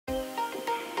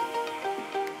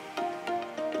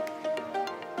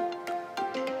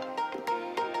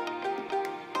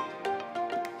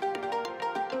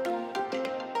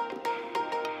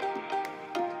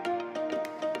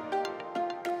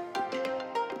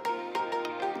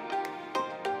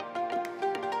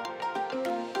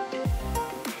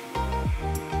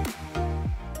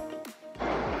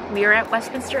We are at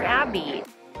Westminster Abbey.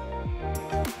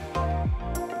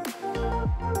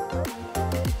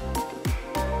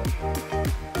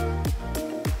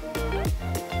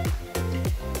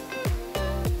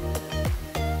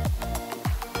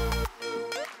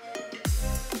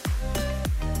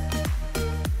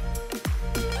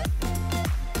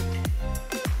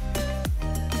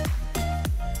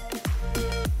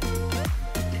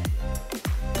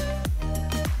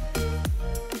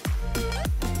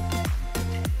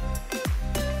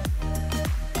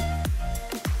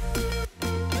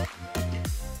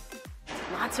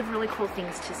 Lots of really cool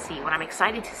things to see. What I'm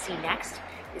excited to see next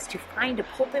is to find a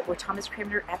pulpit where Thomas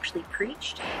Cranmer actually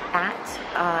preached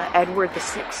at Edward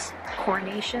VI's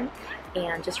coronation,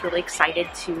 and just really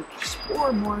excited to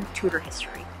explore more Tudor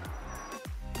history.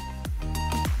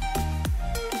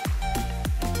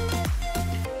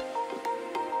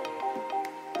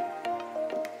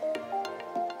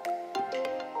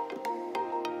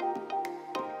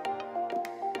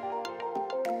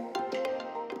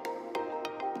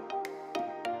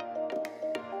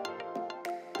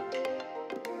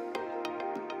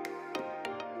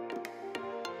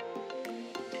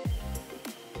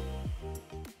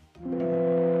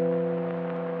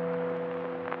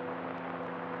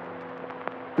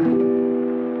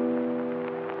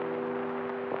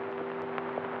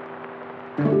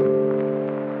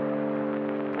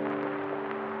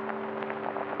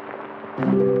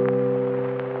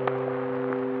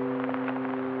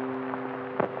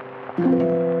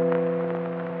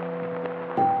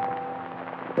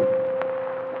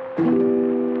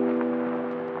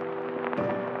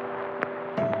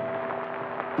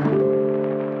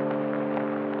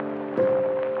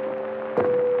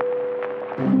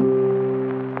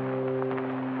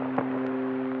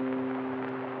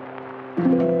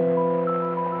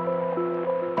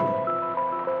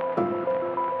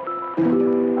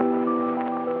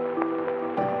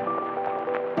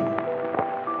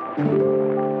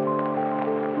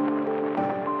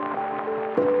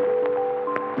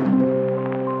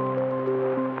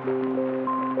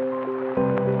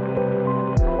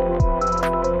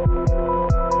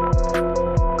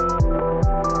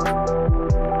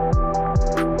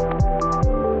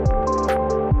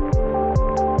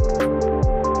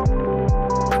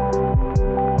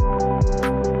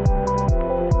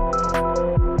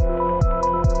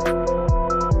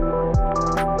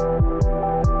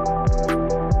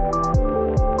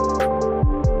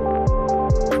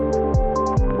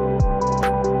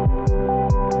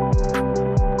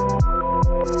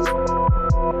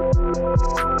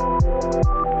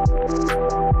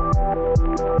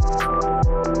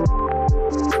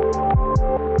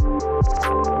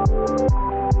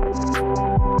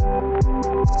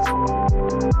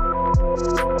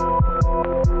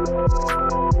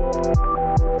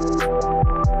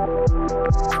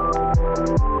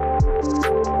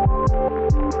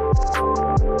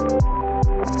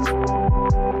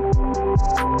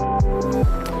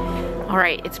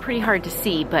 Alright, it's pretty hard to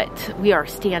see, but we are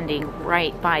standing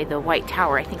right by the White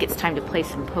Tower. I think it's time to play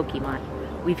some Pokemon.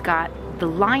 We've got the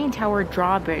Lion Tower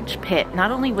drawbridge pit.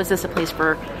 Not only was this a place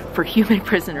for human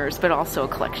prisoners, but also a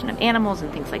collection of animals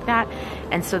and things like that.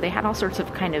 And so they had all sorts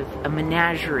of kind of a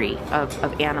menagerie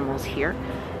of animals here.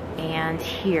 And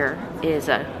here is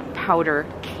a powder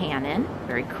cannon.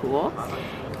 Very cool.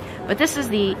 But this is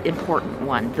the important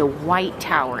one, the White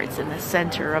Tower. It's in the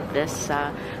center of this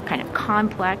kind of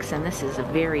complex, and this is a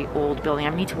very old building.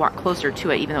 I need to walk closer to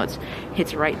it, even though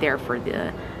it's right there for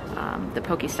the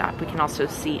Pokestop. We can also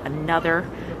see another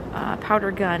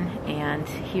powder gun, and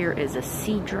here is a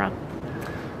Seadra.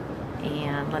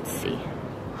 And let's see,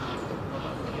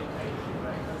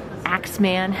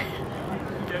 Axeman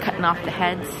cutting off the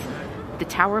heads. The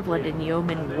Tower of London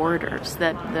Yeoman Warders,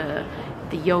 the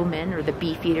yeomen or the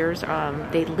beefeaters,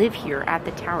 they live here at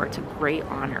the tower. It's a great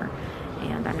honor.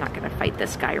 And I'm not going to fight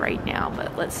this guy right now,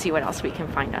 but let's see what else we can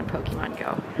find on Pokemon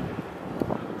Go.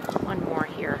 One more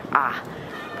here.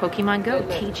 Pokemon Go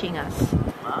teaching us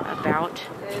about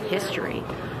history.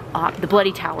 The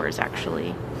Bloody Towers,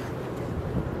 actually.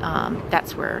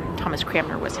 That's where Thomas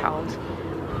Cranmer was held.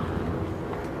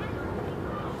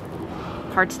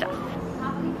 Hard stuff.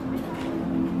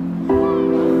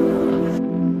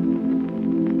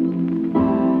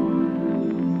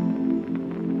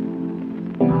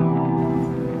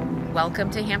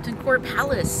 Welcome to Hampton Court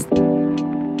Palace.